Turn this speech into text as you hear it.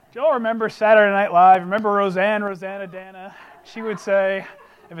Do you all remember Saturday Night Live? Remember Rosanna Dana? She would say,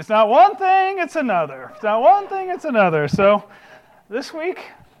 if it's not one thing, it's another. If it's not one thing, it's another. So this week,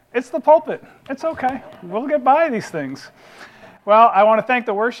 it's the pulpit. It's okay. We'll get by these things. Well, I want to thank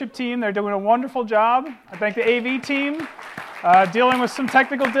the worship team. They're doing a wonderful job. I thank the AV team, dealing with some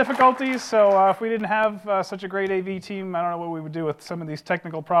technical difficulties. So if we didn't have such a great AV team, I don't know what we would do with some of these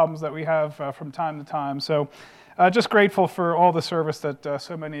technical problems that we have from time to time. So just grateful for all the service that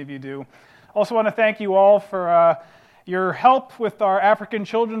so many of you do. Also want to thank you all for your help with our African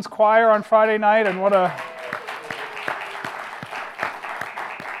Children's Choir on Friday night, and what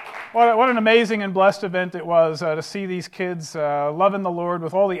an amazing and blessed event it was to see these kids loving the Lord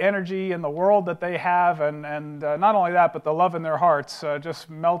with all the energy in the world that they have, and not only that, but the love in their hearts just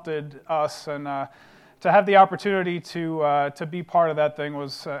melted us, and to have the opportunity to be part of that thing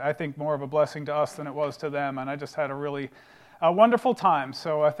was, I think, more of a blessing to us than it was to them, and I just had a really wonderful time.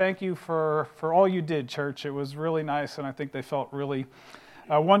 So thank you for all you did, church. It was really nice, and I think they felt really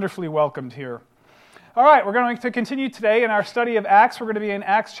wonderfully welcomed here. All right, we're going to continue today in our study of Acts. We're going to be in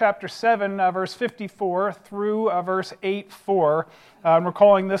Acts chapter 7, verse 54 through verse 8:4. And we're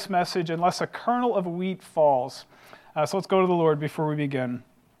calling this message, Unless a Kernel of Wheat Falls. So let's go to the Lord before we begin.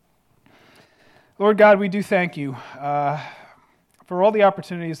 Lord God, we do thank you for all the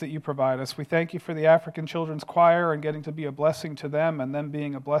opportunities that you provide us. We thank you for the African Children's Choir and getting to be a blessing to them and them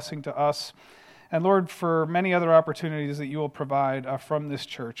being a blessing to us. And Lord, for many other opportunities that you will provide from this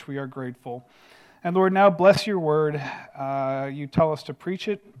church, we are grateful. And Lord, now bless your word. You tell us to preach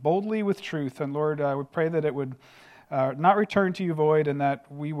it boldly with truth. And Lord, I would pray that it would not return to you void, and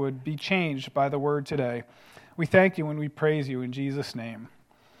that we would be changed by the word today. We thank you and we praise you in Jesus' name.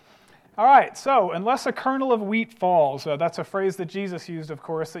 All right, so unless a kernel of wheat falls, that's a phrase that Jesus used, of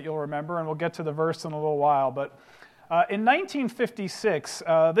course, that you'll remember, and we'll get to the verse in a little while. But in 1956,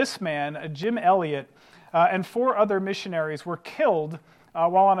 this man, Jim Elliot, and 4 other missionaries were killed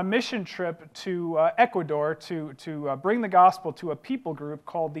while on a mission trip to Ecuador to bring the gospel to a people group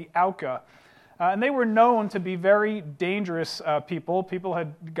called the Auca. And they were known to be very dangerous people. People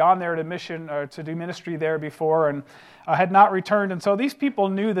had gone there to do ministry there before and had not returned. And so these people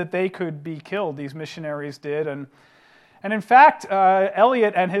knew that they could be killed, these missionaries did. And in fact,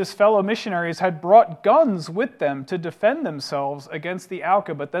 Elliot and his fellow missionaries had brought guns with them to defend themselves against the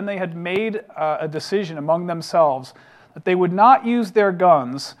Auca, but then they had made a decision among themselves that they would not use their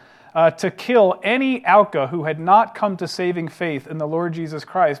guns to kill any Auca who had not come to saving faith in the Lord Jesus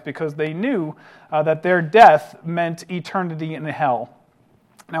Christ, because they knew that their death meant eternity in hell.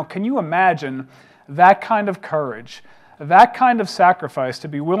 Now, can you imagine that kind of courage, that kind of sacrifice, to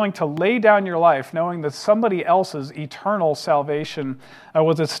be willing to lay down your life knowing that somebody else's eternal salvation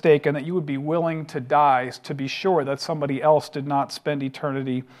was at stake, and that you would be willing to die to be sure that somebody else did not spend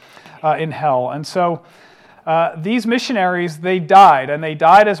eternity in hell? And so these missionaries, they died, and they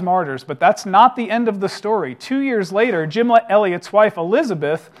died as martyrs, but that's not the end of the story. 2 years later, Jim Elliot's wife,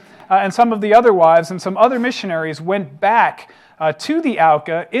 Elizabeth, and some of the other wives and some other missionaries went back to the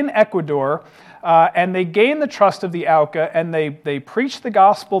Auca in Ecuador, and they gained the trust of the Auca, and they preached the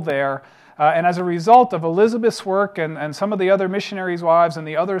gospel there. And as a result of Elizabeth's work and some of the other missionaries' wives and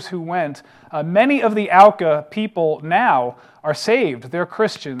the others who went, many of the Auca people now are saved. They're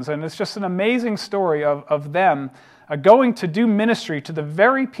Christians, and it's just an amazing story of them going to do ministry to the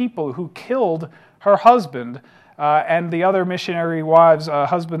very people who killed her husband and the other missionary wives'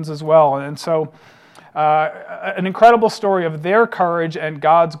 husbands as well. And so an incredible story of their courage and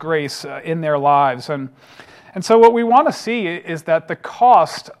God's grace in their lives. And so what we want to see is that the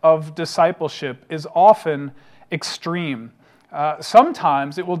cost of discipleship is often extreme.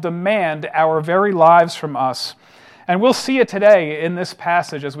 Sometimes it will demand our very lives from us. And we'll see it today in this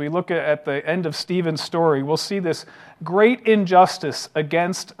passage as we look at the end of Stephen's story. We'll see this great injustice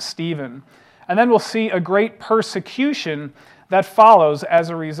against Stephen. And then we'll see a great persecution that follows as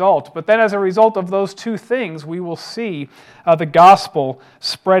a result. But then as a result of those two things, we will see the gospel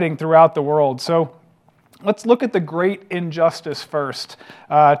spreading throughout the world. So let's look at the great injustice first.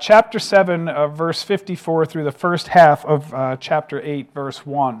 Chapter 7, verse 54 through the first half of chapter 8, verse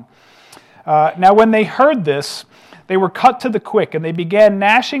 1. Now when they heard this, they were cut to the quick, and they began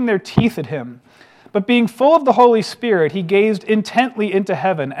gnashing their teeth at him. But being full of the Holy Spirit, he gazed intently into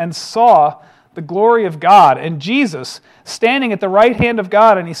heaven and saw the glory of God, and Jesus standing at the right hand of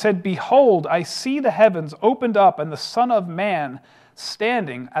God. And he said, "Behold, I see the heavens opened up, and the Son of Man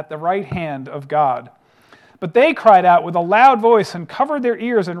standing at the right hand of God." But they cried out with a loud voice and covered their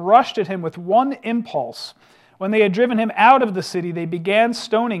ears and rushed at him with one impulse. When they had driven him out of the city, they began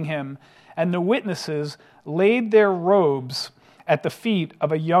stoning him, and the witnesses laid their robes at the feet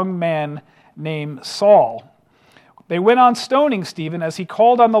of a young man named Saul. They went on stoning Stephen as he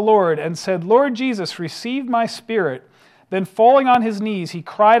called on the Lord and said, "Lord Jesus, receive my spirit." Then falling on his knees, he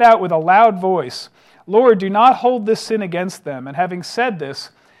cried out with a loud voice, "Lord, do not hold this sin against them." And having said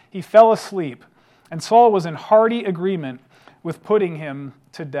this, he fell asleep. And Saul was in hearty agreement with putting him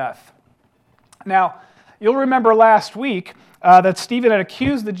to death. Now, you'll remember last week that Stephen had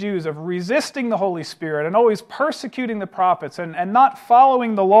accused the Jews of resisting the Holy Spirit and always persecuting the prophets and not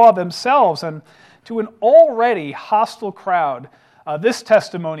following the law themselves. And to an already hostile crowd, this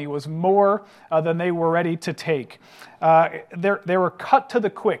testimony was more than they were ready to take. They were cut to the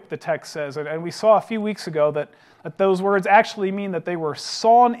quick, the text says. And we saw a few weeks ago that those words actually mean that they were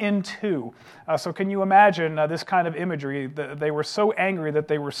sawn in two. So can you imagine this kind of imagery? They were so angry that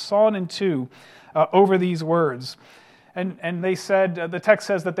they were sawn in two over these words. And they said, the text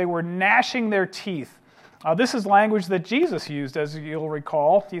says that they were gnashing their teeth. This is language that Jesus used, as you'll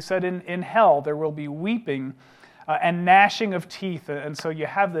recall. He said, in hell there will be weeping and gnashing of teeth. And so you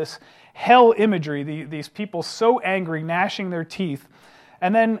have this hell imagery, these people so angry, gnashing their teeth.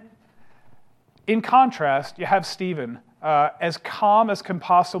 And then, in contrast, you have Stephen, as calm as can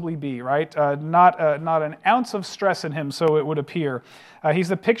possibly be, right? Not an ounce of stress in him, so it would appear. He's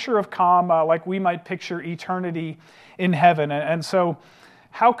the picture of calm, like we might picture eternity in heaven. And so,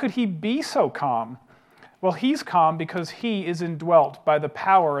 how could he be so calm? Well, he's calm because he is indwelt by the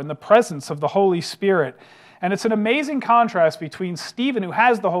power and the presence of the Holy Spirit. And it's an amazing contrast between Stephen, who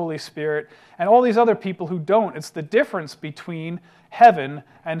has the Holy Spirit, and all these other people who don't. It's the difference between heaven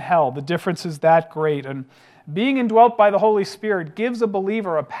and hell. The difference is that great. And being indwelt by the Holy Spirit gives a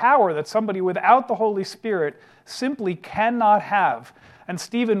believer a power that somebody without the Holy Spirit simply cannot have. And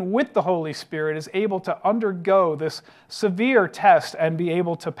Stephen, with the Holy Spirit, is able to undergo this severe test and be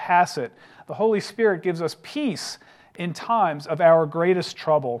able to pass it. The Holy Spirit gives us peace in times of our greatest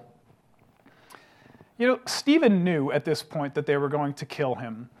trouble. You know, Stephen knew at this point that they were going to kill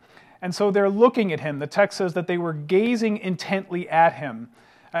him. And so they're looking at him. The text says that they were gazing intently at him.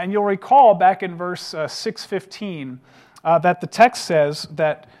 And you'll recall back in verse 6:15 that the text says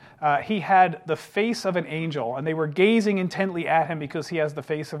that he had the face of an angel, and they were gazing intently at him because he has the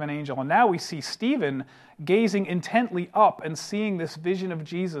face of an angel. And now we see Stephen gazing intently up and seeing this vision of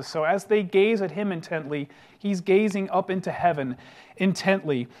Jesus. So as they gaze at him intently, he's gazing up into heaven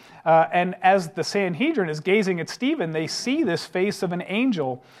intently. And as the Sanhedrin is gazing at Stephen, they see this face of an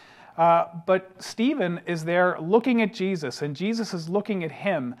angel. But Stephen is there looking at Jesus, and Jesus is looking at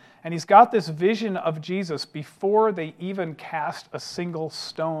him, and he's got this vision of Jesus before they even cast a single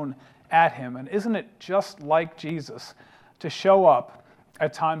stone at him. And isn't it just like Jesus to show up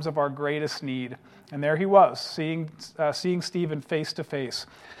at times of our greatest need? And there he was, seeing Stephen face to face.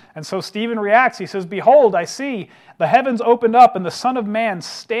 And so Stephen reacts. He says, "Behold, I see the heavens opened up and the Son of Man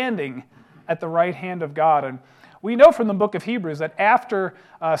standing at the right hand of God." And we know from the book of Hebrews that after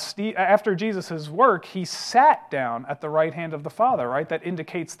Jesus' work, he sat down at the right hand of the Father, right? That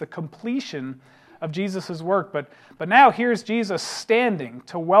indicates the completion of Jesus' work. But now here's Jesus standing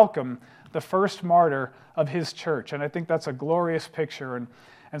to welcome the first martyr of his church. And I think that's a glorious picture.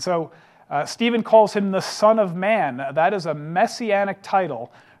 And so Stephen calls him the Son of Man. That is a messianic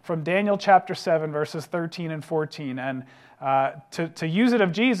title from Daniel chapter 7, verses 13 and 14. And to use it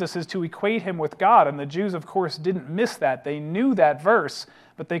of Jesus is to equate him with God. And the Jews, of course, didn't miss that. They knew that verse,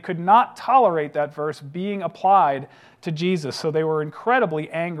 but they could not tolerate that verse being applied to Jesus. So they were incredibly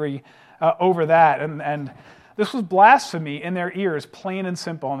angry over that. And this was blasphemy in their ears, plain and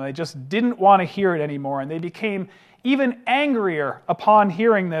simple. And they just didn't want to hear it anymore. And they became even angrier upon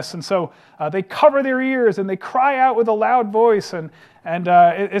hearing this. And so they cover their ears and they cry out with a loud voice. And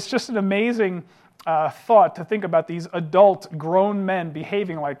it's just an amazing thought to think about these adult, grown men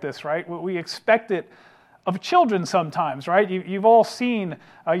behaving like this, right? We expect it of children sometimes, right? You've all seen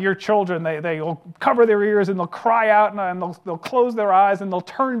your children. They'll cover their ears and they'll cry out and they'll close their eyes and they'll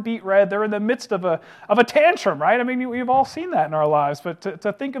turn beet red. They're in the midst of a tantrum, right? I mean, we've all seen that in our lives. But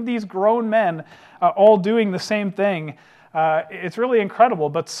to think of these grown men all doing the same thing, it's really incredible.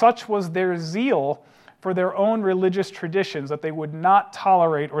 But such was their zeal for their own religious traditions that they would not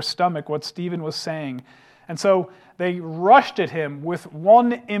tolerate or stomach what Stephen was saying. And so they rushed at him with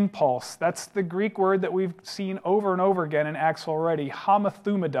one impulse. That's the Greek word that we've seen over and over again in Acts already,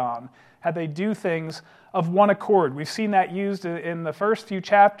 hamathumadon. How they do things of one accord. We've seen that used in the first few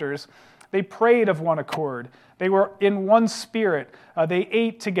chapters. They prayed of one accord. They were in one spirit. They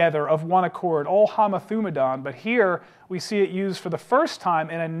ate together of one accord, all hamathumadon. But here we see it used for the first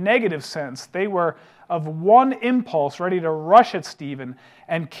time in a negative sense. They were of one impulse, ready to rush at Stephen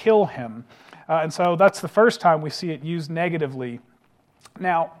and kill him. And so that's the first time we see it used negatively.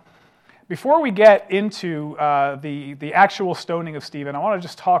 Now, before we get into the actual stoning of Stephen, I want to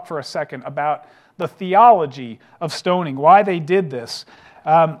just talk for a second about the theology of stoning, why they did this.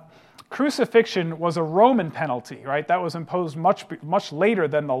 Crucifixion was a Roman penalty, right? That was imposed much later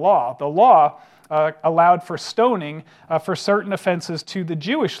than the law. The law allowed for stoning for certain offenses to the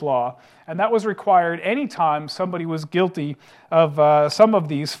Jewish law, and that was required anytime somebody was guilty of some of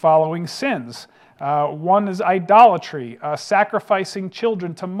these following sins. One is idolatry, sacrificing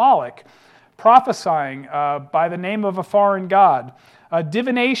children to Moloch, prophesying by the name of a foreign god,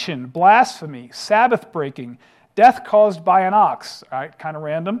 divination, blasphemy, Sabbath breaking, death caused by an ox, kind of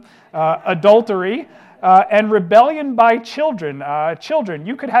random, adultery, and rebellion by children. Children,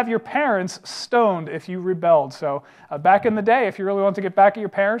 you could have your parents stoned if you rebelled. So back in the day, if you really want to get back at your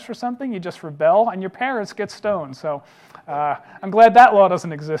parents for something, you just rebel and your parents get stoned. So I'm glad that law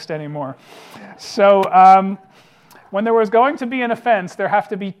doesn't exist anymore. So when there was going to be an offense, there have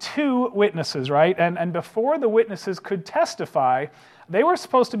to be two witnesses, right? And before the witnesses could testify, they were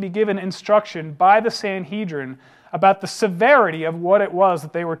supposed to be given instruction by the Sanhedrin about the severity of what it was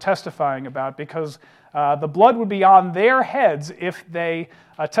that they were testifying about, because the blood would be on their heads if they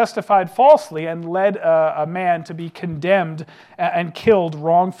testified falsely and led a man to be condemned and killed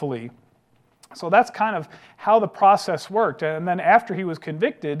wrongfully. So that's kind of how the process worked. And then after he was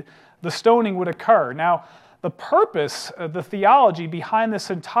convicted, the stoning would occur. Now, the purpose, the theology behind this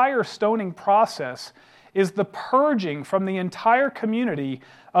entire stoning process is the purging from the entire community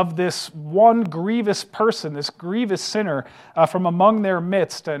of this one grievous person, this grievous sinner from among their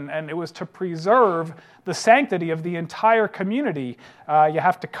midst, and it was to preserve the sanctity of the entire community. You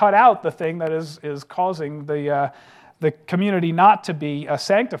have to cut out the thing that is causing the community not to be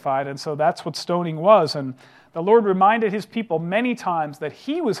sanctified, and so that's what stoning was. And the Lord reminded his people many times that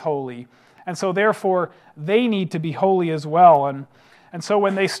he was holy, and so therefore they need to be holy as well. And so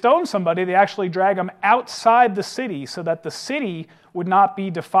when they stone somebody, they actually drag them outside the city so that the city would not be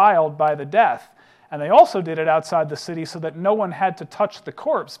defiled by the death. And they also did it outside the city so that no one had to touch the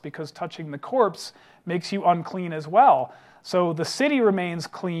corpse, because touching the corpse makes you unclean as well. So the city remains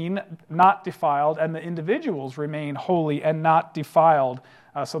clean, not defiled, and the individuals remain holy and not defiled.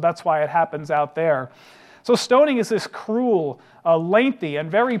 So that's why it happens out there. So stoning is this cruel, lengthy, and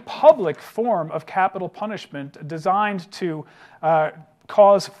very public form of capital punishment designed to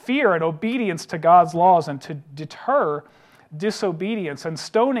cause fear and obedience to God's laws and to deter disobedience. And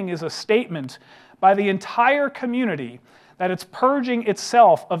stoning is a statement by the entire community that it's purging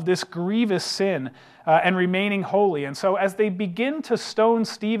itself of this grievous sin and remaining holy. And so as they begin to stone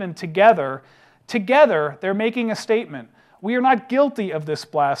Stephen together, they're making a statement. We are not guilty of this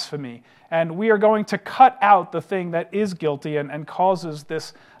blasphemy, and we are going to cut out the thing that is guilty and causes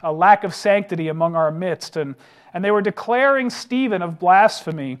this lack of sanctity among our midst. And they were declaring Stephen of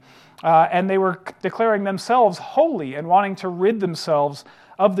blasphemy, and they were declaring themselves holy and wanting to rid themselves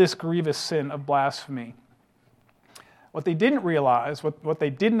of this grievous sin of blasphemy. What they didn't realize, what they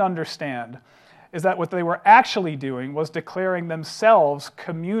didn't understand, is that what they were actually doing was declaring themselves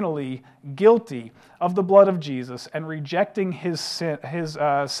communally guilty of the blood of Jesus and rejecting his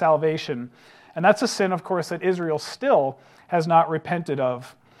salvation. And that's a sin, of course, that Israel still has not repented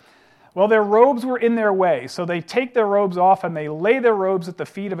of. Well, their robes were in their way, so they take their robes off and they lay their robes at the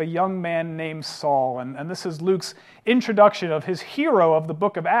feet of a young man named Saul. And this is Luke's introduction of his hero of the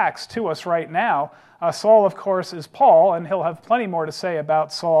book of Acts to us right now. Saul, of course, is Paul, and he'll have plenty more to say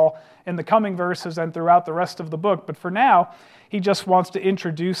about Saul in the coming verses and throughout the rest of the book. But for now, he just wants to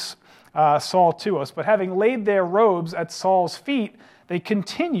introduce Saul to us. But having laid their robes at Saul's feet, they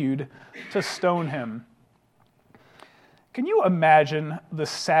continued to stone him. Can you imagine the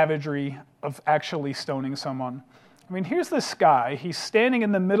savagery of actually stoning someone? I mean, here's this guy. He's standing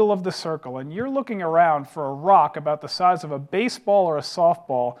in the middle of the circle, and you're looking around for a rock about the size of a baseball or a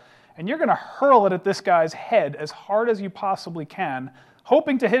softball, and you're going to hurl it at this guy's head as hard as you possibly can,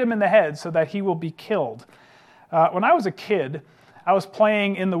 hoping to hit him in the head so that he will be killed. When I was a kid, I was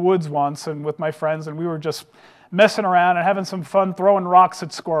playing in the woods once and with my friends, and we were just messing around and having some fun throwing rocks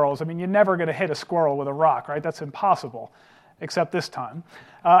at squirrels. I mean, you're never going to hit a squirrel with a rock, right? That's impossible, except this time.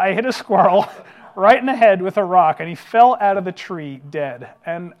 I hit a squirrel right in the head with a rock, and he fell out of the tree dead.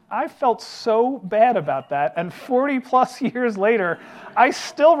 And I felt so bad about that, and 40 plus years later, I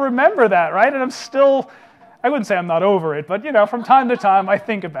still remember that, right? And I wouldn't say I'm not over it, but from time to time, I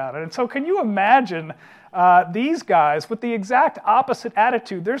think about it. And so can you imagine these guys with the exact opposite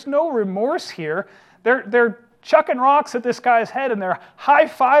attitude? There's no remorse here. They're chucking rocks at this guy's head, and they're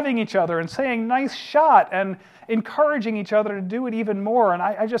high-fiving each other and saying, nice shot, and encouraging each other to do it even more. And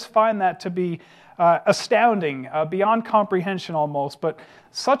I just find that to be astounding, beyond comprehension almost. But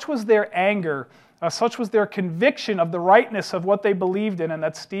such was their anger, such was their conviction of the rightness of what they believed in, and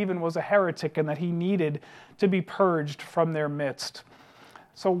that Stephen was a heretic and that he needed to be purged from their midst.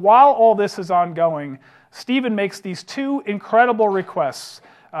 So while all this is ongoing, Stephen makes these two incredible requests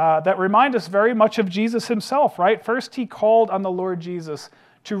that remind us very much of Jesus himself, right? First, he called on the Lord Jesus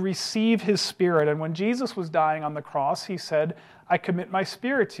to receive his Spirit. And when Jesus was dying on the cross, he said, I commit my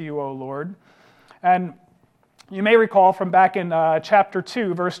spirit to you, O Lord. And you may recall from back in chapter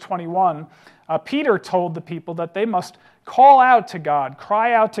 2, verse 21, Peter told the people that they must call out to God,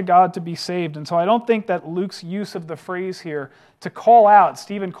 cry out to God to be saved. And so I don't think that Luke's use of the phrase here, to call out,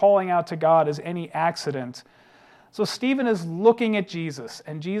 Stephen calling out to God, is any accident. So Stephen is looking at Jesus,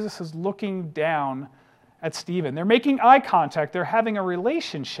 and Jesus is looking down at Stephen. They're making eye contact. They're having a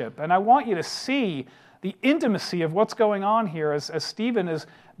relationship. And I want you to see the intimacy of what's going on here as Stephen is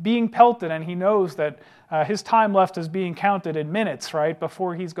being pelted, and he knows that his time left is being counted in minutes, right,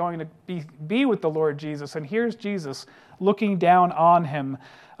 before he's going to be with the Lord Jesus. And here's Jesus looking down on him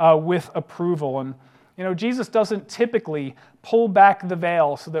with approval. And, you know, Jesus doesn't typically pull back the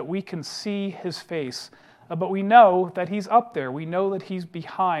veil so that we can see his face. But we know that he's up there. We know that he's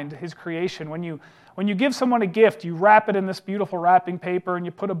behind his creation. When you give someone a gift, you wrap it in this beautiful wrapping paper and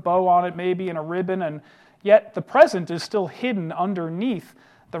you put a bow on it maybe and a ribbon, and yet the present is still hidden underneath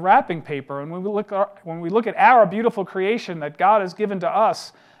the wrapping paper. And when we look at our beautiful creation that God has given to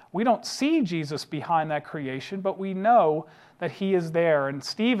us, we don't see Jesus behind that creation, but we know that he is there. And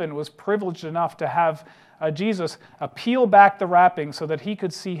Stephen was privileged enough to have Jesus peel back the wrapping so that he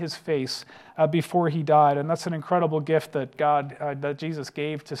could see his face before he died. And that's an incredible gift that that Jesus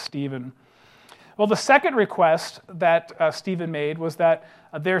gave to Stephen. Well, the second request that Stephen made was that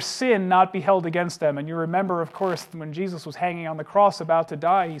their sin not be held against them. And you remember, of course, when Jesus was hanging on the cross about to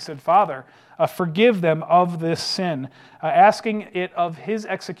die, he said, Father, forgive them of this sin, asking it of his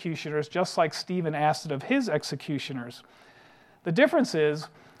executioners, just like Stephen asked it of his executioners. The difference is,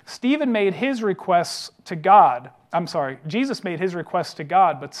 Stephen made his requests to God. Jesus made his requests to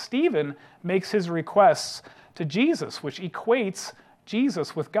God, but Stephen makes his requests to Jesus, which equates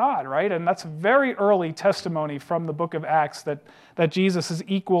Jesus with God, right? And that's very early testimony from the book of Acts that Jesus is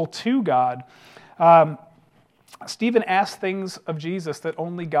equal to God. Stephen asked things of Jesus that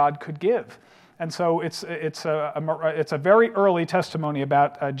only God could give. And so it's a very early testimony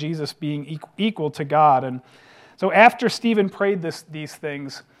about Jesus being equal to God. And so after Stephen prayed these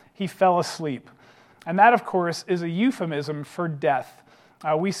things, he fell asleep. And that, of course, is a euphemism for death.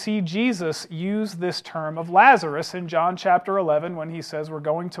 We see Jesus use this term of Lazarus in John chapter 11 when he says, we're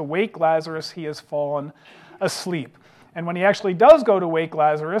going to wake Lazarus, he has fallen asleep. And when he actually does go to wake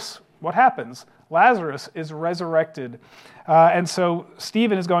Lazarus, what happens? Lazarus is resurrected. And so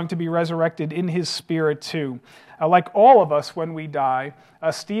Stephen is going to be resurrected in his spirit too. Like all of us when we die,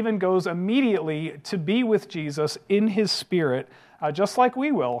 Stephen goes immediately to be with Jesus in his spirit, just like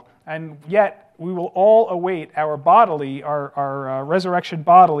we will. And yet, we will all await our resurrection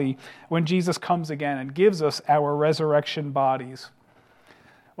bodily when Jesus comes again and gives us our resurrection bodies.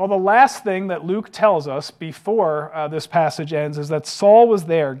 Well, the last thing that Luke tells us before this passage ends is that Saul was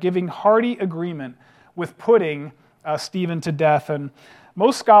there giving hearty agreement with putting Stephen to death. And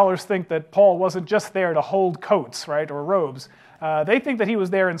most scholars think that Paul wasn't just there to hold coats, right, or robes. They think that he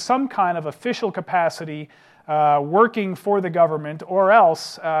was there in some kind of official capacity, working for the government, or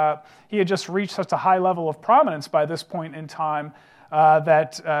else he had just reached such a high level of prominence by this point in time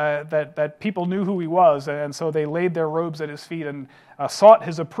that people knew who he was, and so they laid their robes at his feet and sought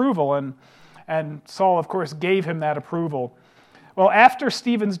his approval, and Saul, of course, gave him that approval. Well, after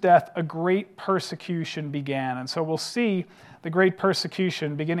Stephen's death, a great persecution began, and so we'll see the great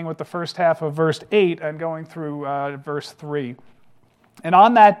persecution beginning with the first half of verse 8 and going through verse 3. And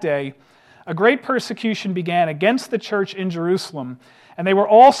on that day, a great persecution began against the church in Jerusalem, and they were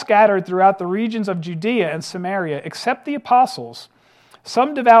all scattered throughout the regions of Judea and Samaria, except the apostles.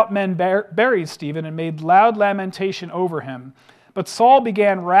 Some devout men buried Stephen and made loud lamentation over him. But Saul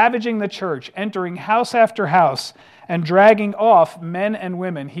began ravaging the church, entering house after house, and dragging off men and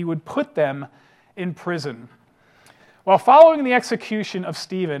women. He would put them in prison. While following the execution of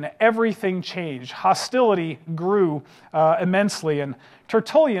Stephen, everything changed. Hostility grew immensely, and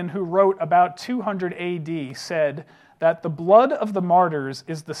Tertullian, who wrote about 200 AD, said that the blood of the martyrs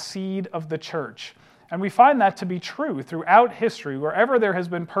is the seed of the church. And we find that to be true throughout history. Wherever there has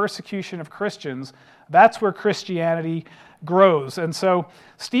been persecution of Christians, that's where Christianity grows. And so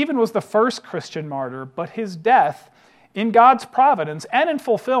Stephen was the first Christian martyr, but his death, in God's providence and in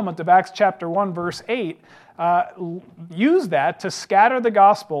fulfillment of Acts chapter 1, verse 8, used that to scatter the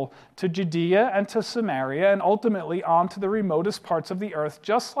gospel to Judea and to Samaria and ultimately on to the remotest parts of the earth,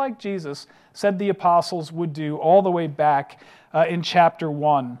 just like Jesus said the apostles would do all the way back in chapter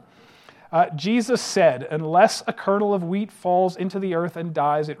 1. Jesus said, "Unless a kernel of wheat falls into the earth and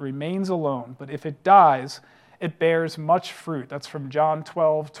dies, it remains alone. But if it dies, it bears much fruit." That's from John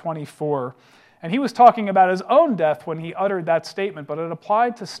 12:24. And he was talking about his own death when he uttered that statement, but it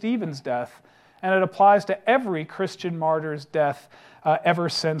applied to Stephen's death, and it applies to every Christian martyr's death ever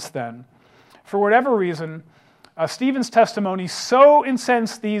since then. For whatever reason, Stephen's testimony so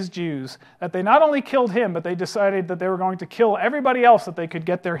incensed these Jews that they not only killed him, but they decided that they were going to kill everybody else that they could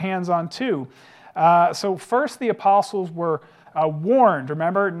get their hands on too. So first the apostles were warned,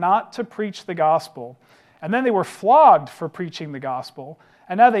 remember, not to preach the gospel. And then they were flogged for preaching the gospel.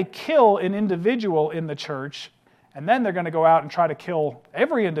 And now they kill an individual in the church, and then they're going to go out and try to kill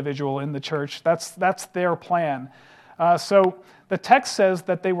every individual in the church. That's their plan. So the text says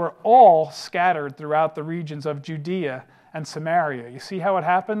that they were all scattered throughout the regions of Judea and Samaria. You see how it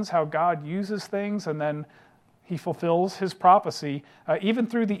happens, how God uses things, and then he fulfills his prophecy, even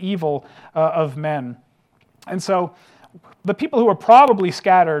through the evil of men. And so the people who were probably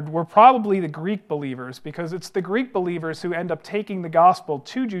scattered were probably the Greek believers, because it's the Greek believers who end up taking the gospel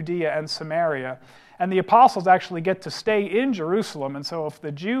to Judea and Samaria. And the apostles actually get to stay in Jerusalem. And so if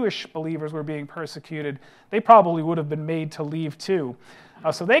the Jewish believers were being persecuted, they probably would have been made to leave too.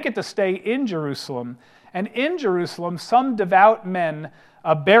 So they get to stay in Jerusalem. And in Jerusalem, some devout men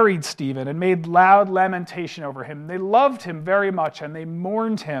buried Stephen and made loud lamentation over him. They loved him very much and they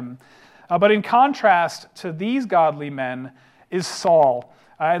mourned him. But in contrast to these godly men is Saul.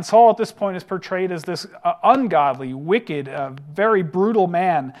 And Saul at this point is portrayed as this ungodly, wicked, very brutal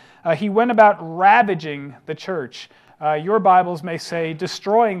man. He went about ravaging the church. Your Bibles may say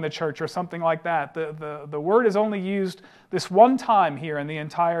destroying the church or something like that. The word is only used this one time here in the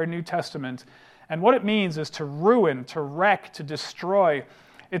entire New Testament. And what it means is to ruin, to wreck, to destroy.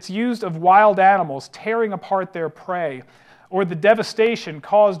 It's used of wild animals tearing apart their prey, or the devastation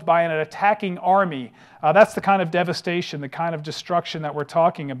caused by an attacking army. That's the kind of devastation, the kind of destruction that we're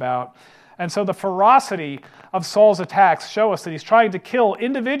talking about. And so the ferocity of Saul's attacks show us that he's trying to kill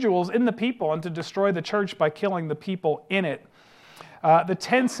individuals in the people and to destroy the church by killing the people in it. The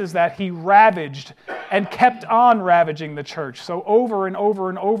tense is that he ravaged and kept on ravaging the church. So over and over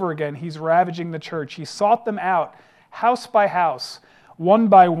and over again, he's ravaging the church. He sought them out, house by house, one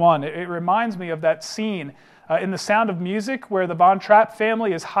by one. It reminds me of that scene in The Sound of Music, where the Von Trapp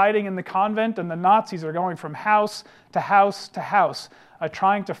family is hiding in the convent and the Nazis are going from house to house to house,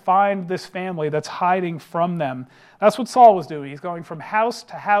 trying to find this family that's hiding from them. That's what Saul was doing. He's going from house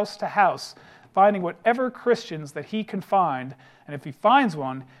to house to house, finding whatever Christians that he can find, and if he finds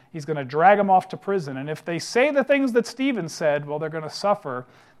one, he's going to drag them off to prison. And if they say the things that Stephen said, well, they're going to suffer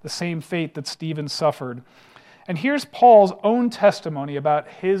the same fate that Stephen suffered. And here's Paul's own testimony about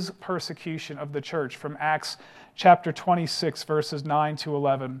his persecution of the church from Acts chapter 26, verses 9 to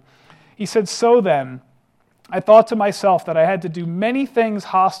 11. He said, "So then, I thought to myself that I had to do many things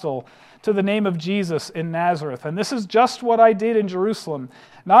hostile to the name of Jesus in Nazareth. And this is just what I did in Jerusalem.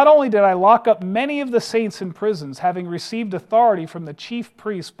 Not only did I lock up many of the saints in prisons, having received authority from the chief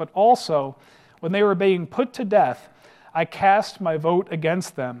priests, but also, when they were being put to death, I cast my vote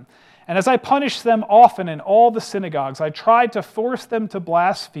against them. And as I punished them often in all the synagogues, I tried to force them to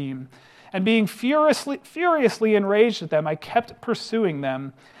blaspheme. And being furiously enraged at them, I kept pursuing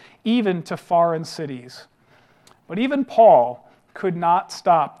them, even to foreign cities." But even Paul could not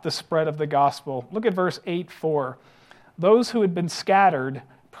stop the spread of the gospel. Look at verse 8:4. "Those who had been scattered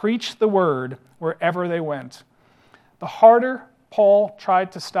preached the word wherever they went." The harder Paul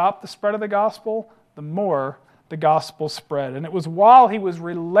tried to stop the spread of the gospel, the more the gospel spread. And it was while he was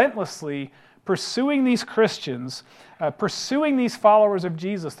relentlessly pursuing these Christians, pursuing these followers of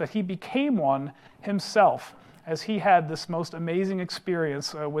Jesus, that he became one himself, as he had this most amazing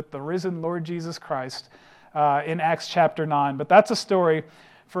experience with the risen Lord Jesus Christ in Acts chapter 9. But that's a story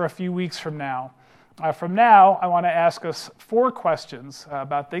for a few weeks from now. From now, I want to ask us 4 questions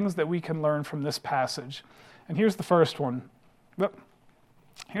about things that we can learn from this passage. And here's the first one.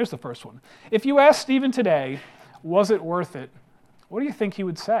 If you ask Stephen today, was it worth it? What do you think he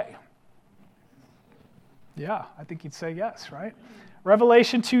would say? Yeah, I think he'd say yes, right?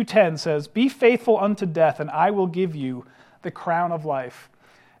 Revelation 2:10 says, "Be faithful unto death, and I will give you the crown of life."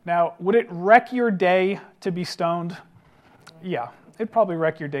 Now, would it wreck your day to be stoned? Yeah, it'd probably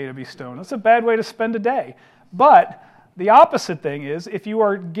wreck your day to be stoned. That's a bad way to spend a day. But The opposite thing is, if you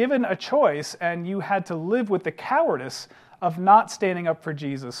are given a choice and you had to live with the cowardice of not standing up for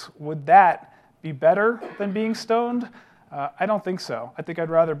Jesus, would that be better than being stoned? I don't think so. I think I'd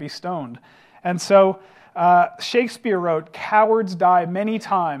rather be stoned. And so Shakespeare wrote, "Cowards die many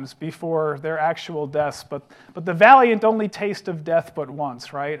times before their actual deaths, but the valiant only taste of death but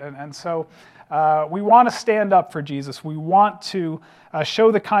once," right? And so we want to stand up for Jesus. We want to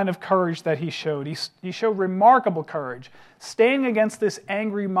show the kind of courage that he showed. He showed remarkable courage, standing against this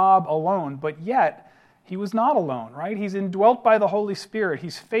angry mob alone, but yet he was not alone, right? He's indwelt by the Holy Spirit.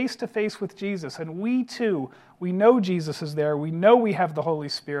 He's face to face with Jesus, and we too, we know Jesus is there. We know we have the Holy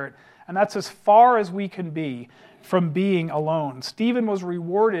Spirit, and that's as far as we can be from being alone. Stephen was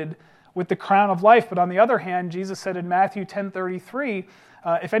rewarded with the crown of life, but on the other hand, Jesus said in Matthew 10:33,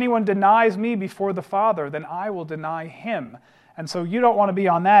 if anyone denies me before the Father, then I will deny him. And so you don't want to be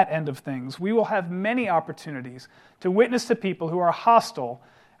on that end of things. We will have many opportunities to witness to people who are hostile,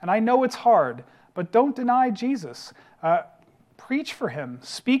 and I know it's hard, but don't deny Jesus. Preach for him,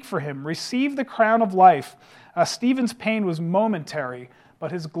 speak for him, receive the crown of life. Stephen's pain was momentary,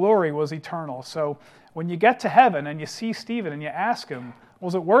 but his glory was eternal. So when you get to heaven and you see Stephen and you ask him,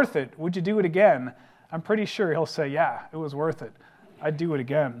 was it worth it? Would you do it again? I'm pretty sure he'll say, yeah, it was worth it. I'd do it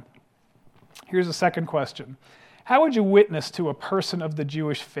again. Here's a second question. How would you witness to a person of the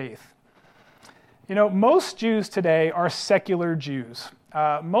Jewish faith? You know, most Jews today are secular Jews.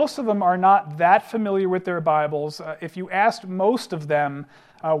 Most of them are not that familiar with their Bibles. If you asked most of them,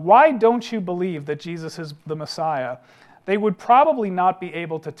 why don't you believe that Jesus is the Messiah? They would probably not be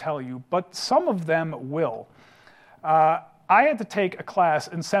able to tell you, but some of them will. I had to take a class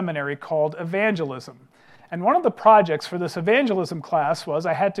in seminary called evangelism. And one of the projects for this evangelism class was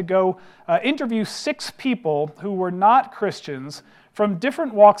I had to go interview 6 people who were not Christians from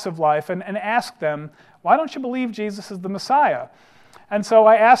different walks of life and ask them, why don't you believe Jesus is the Messiah? And so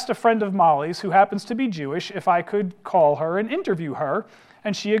I asked a friend of Molly's, who happens to be Jewish, if I could call her and interview her,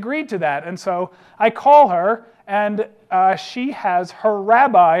 and she agreed to that. And so I call her, and she has her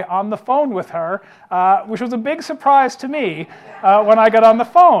rabbi on the phone with her, which was a big surprise to me when I got on the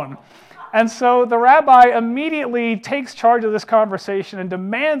phone. And so the rabbi immediately takes charge of this conversation and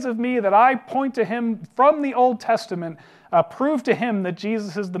demands of me that I point to him from the Old Testament, prove to him that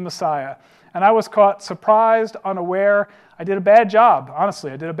Jesus is the Messiah. And I was caught surprised, unaware. I did a bad job.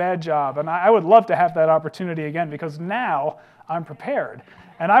 Honestly, I did a bad job. And I would love to have that opportunity again, because now I'm prepared.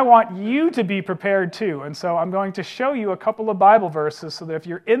 And I want you to be prepared too. And so I'm going to show you a couple of Bible verses so that if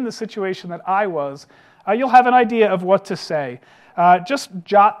you're in the situation that I was, you'll have an idea of what to say. Just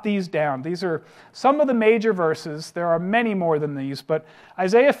jot these down. These are some of the major verses. There are many more than these, but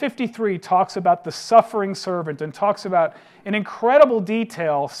Isaiah 53 talks about the suffering servant and talks about, in incredible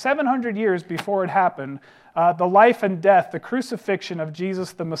detail, 700 years before it happened, the life and death, the crucifixion of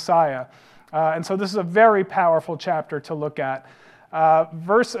Jesus the Messiah. And so this is a very powerful chapter to look at.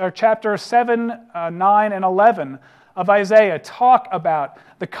 Chapter 7, 9, and 11 of Isaiah talk about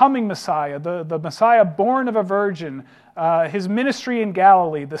the coming Messiah, the Messiah born of a virgin, his ministry in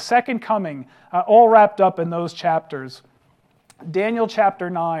Galilee, the second coming, all wrapped up in those chapters. Daniel chapter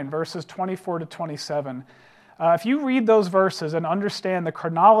 9, verses 24 to 27. If you read those verses and understand the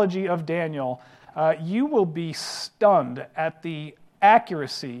chronology of Daniel, you will be stunned at the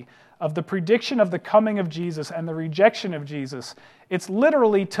accuracy of the prediction of the coming of Jesus and the rejection of Jesus. It's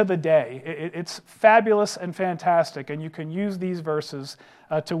literally to the day. It's fabulous and fantastic, and you can use these verses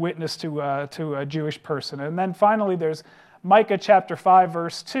to witness to a Jewish person. And then finally, there's Micah chapter 5,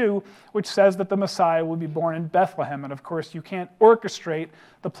 verse 2, which says that the Messiah will be born in Bethlehem. And of course, you can't orchestrate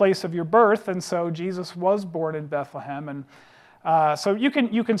the place of your birth, and so Jesus was born in Bethlehem. And so you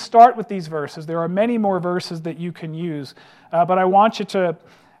can start with these verses. There are many more verses that you can use, but I want you to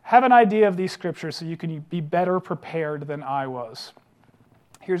have an idea of these scriptures so you can be better prepared than I was.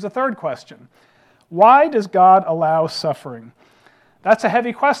 Here's a third question. Why does God allow suffering? That's a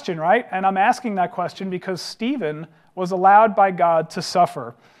heavy question, right? And I'm asking that question because Stephen was allowed by God to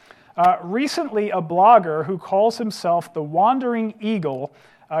suffer. Recently, a blogger who calls himself the Wandering Eagle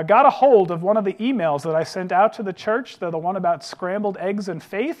got a hold of one of the emails that I sent out to the church, the one about scrambled eggs and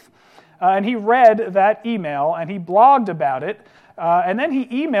faith, and he read that email and he blogged about it. And then he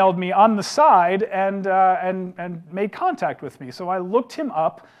emailed me on the side and made contact with me. So I looked him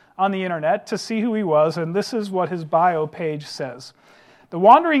up on the internet to see who he was, and this is what his bio page says. The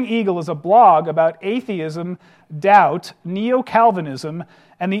Wandering Eagle is a blog about atheism, doubt, neo-Calvinism,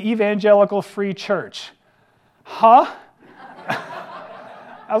 and the evangelical free church. Huh?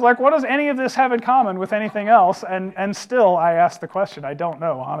 I was like, what does any of this have in common with anything else? And still, I asked the question. I don't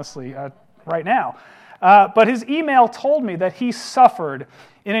know, honestly, right now. But his email told me that he suffered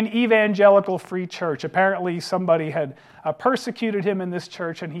in an evangelical free church. Apparently somebody had persecuted him in this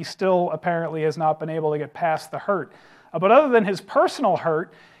church, and he still apparently has not been able to get past the hurt. But other than his personal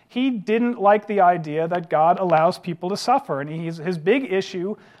hurt, he didn't like the idea that God allows people to suffer. And his big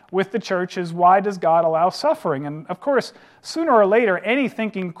issue with the church is, why does God allow suffering? And of course, sooner or later, any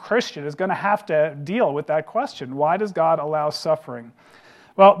thinking Christian is going to have to deal with that question. Why does God allow suffering?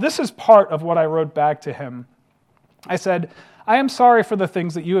 Well, this is part of what I wrote back to him. I said, I am sorry for the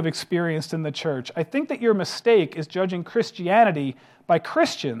things that you have experienced in the church. I think that your mistake is judging Christianity by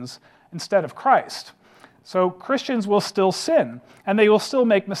Christians instead of Christ. So Christians will still sin, and they will still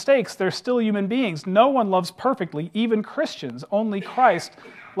make mistakes. They're still human beings. No one loves perfectly, even Christians. Only Christ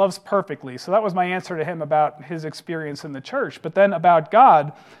loves perfectly. So that was my answer to him about his experience in the church. But then about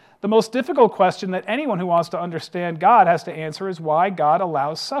God, the most difficult question that anyone who wants to understand God has to answer is why God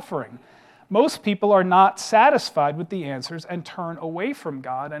allows suffering. Most people are not satisfied with the answers and turn away from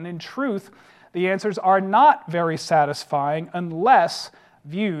God. And in truth, the answers are not very satisfying unless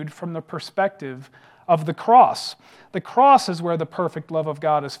viewed from the perspective of the cross. The cross is where the perfect love of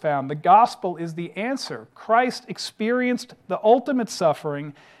God is found. The gospel is the answer. Christ experienced the ultimate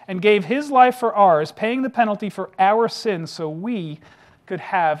suffering and gave his life for ours, paying the penalty for our sins so we could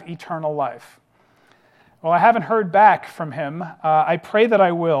have eternal life. Well, I haven't heard back from him. I pray that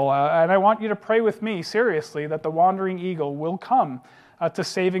I will, and I want you to pray with me seriously that the wandering eagle will come to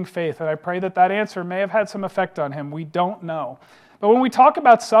saving faith, and I pray that that answer may have had some effect on him. We don't know. But when we talk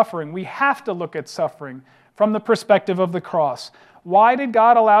about suffering, we have to look at suffering from the perspective of the cross. Why did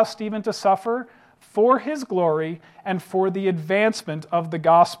God allow Stephen to suffer? For his glory and for the advancement of the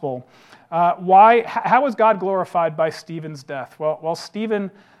gospel. How was God glorified by Stephen's death? Well, Stephen,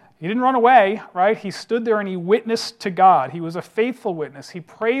 he didn't run away, right? He stood there and he witnessed to God. He was a faithful witness. He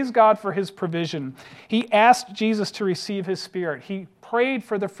praised God for his provision. He asked Jesus to receive his Spirit. He prayed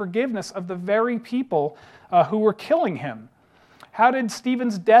for the forgiveness of the very people who were killing him. How did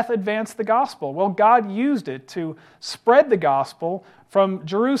Stephen's death advance the gospel? Well, God used it to spread the gospel from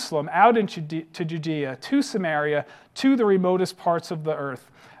Jerusalem out into Judea, to Samaria, to the remotest parts of the earth.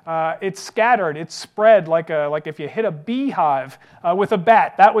 It scattered, it spread like if you hit a beehive with a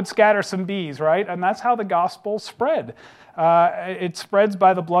bat, that would scatter some bees, right? And that's how the gospel spread. It spreads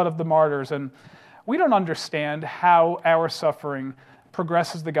by the blood of the martyrs. And we don't understand how our suffering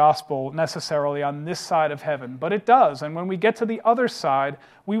progresses the gospel necessarily on this side of heaven, but it does. And when we get to the other side,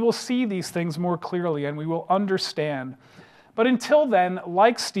 we will see these things more clearly and we will understand. But until then,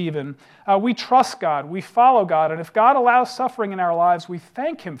 like Stephen, we trust God, we follow God, and if God allows suffering in our lives, we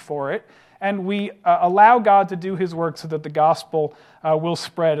thank him for it, and we allow God to do his work so that the gospel will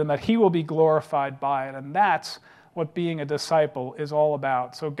spread and that he will be glorified by it. And that's what being a disciple is all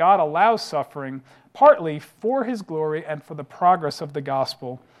about. So God allows suffering partly for his glory and for the progress of the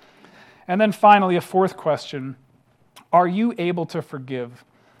gospel. And then finally, a fourth question: are you able to forgive?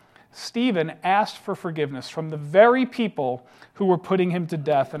 Stephen asked for forgiveness from the very people who were putting him to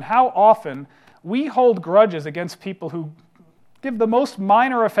death. And how often we hold grudges against people who give the most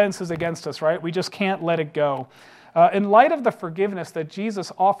minor offenses against us, right? We just can't let it go. In light of the forgiveness that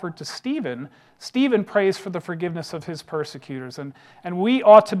Jesus offered to Stephen, Stephen prays for the forgiveness of his persecutors, and we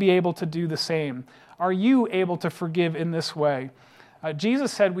ought to be able to do the same. Are you able to forgive in this way?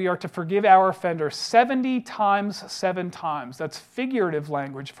 Jesus said we are to forgive our offender 70 times 7 times. That's figurative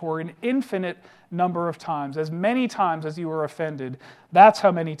language for an infinite number of times. As many times as you were offended, that's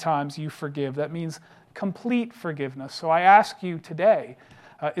how many times you forgive. That means complete forgiveness. So I ask you today,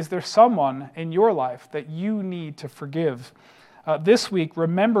 is there someone in your life that you need to forgive? This week,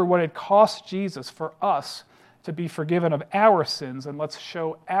 remember what it cost Jesus for us to be forgiven of our sins, and let's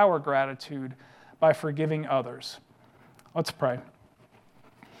show our gratitude by forgiving others. Let's pray.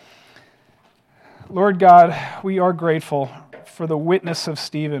 Lord God, we are grateful for the witness of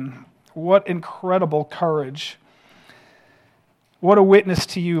Stephen. What incredible courage. What a witness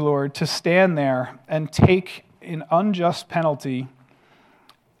to you, Lord, to stand there and take an unjust penalty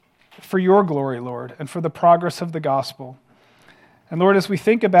for your glory, Lord, and for the progress of the gospel. And Lord, as we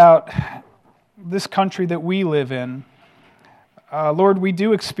think about this country that we live in, Lord, we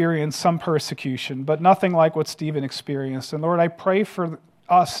do experience some persecution, but nothing like what Stephen experienced. And Lord, I pray for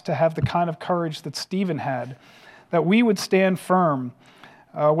us to have the kind of courage that Stephen had, that we would stand firm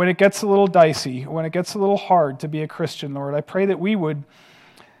when it gets a little dicey, when it gets a little hard to be a Christian, Lord. I pray that we would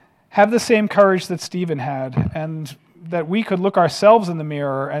have the same courage that Stephen had, and that we could look ourselves in the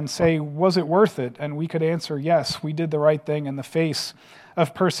mirror and say, was it worth it? And we could answer, yes, we did the right thing in the face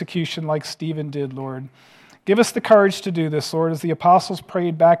of persecution like Stephen did, Lord. Give us the courage to do this, Lord, as the apostles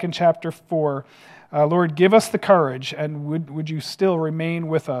prayed back in chapter 4. Lord, give us the courage, and would you still remain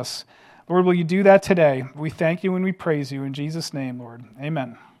with us? Lord, will you do that today? We thank you and we praise you in Jesus' name, Lord.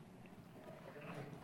 Amen.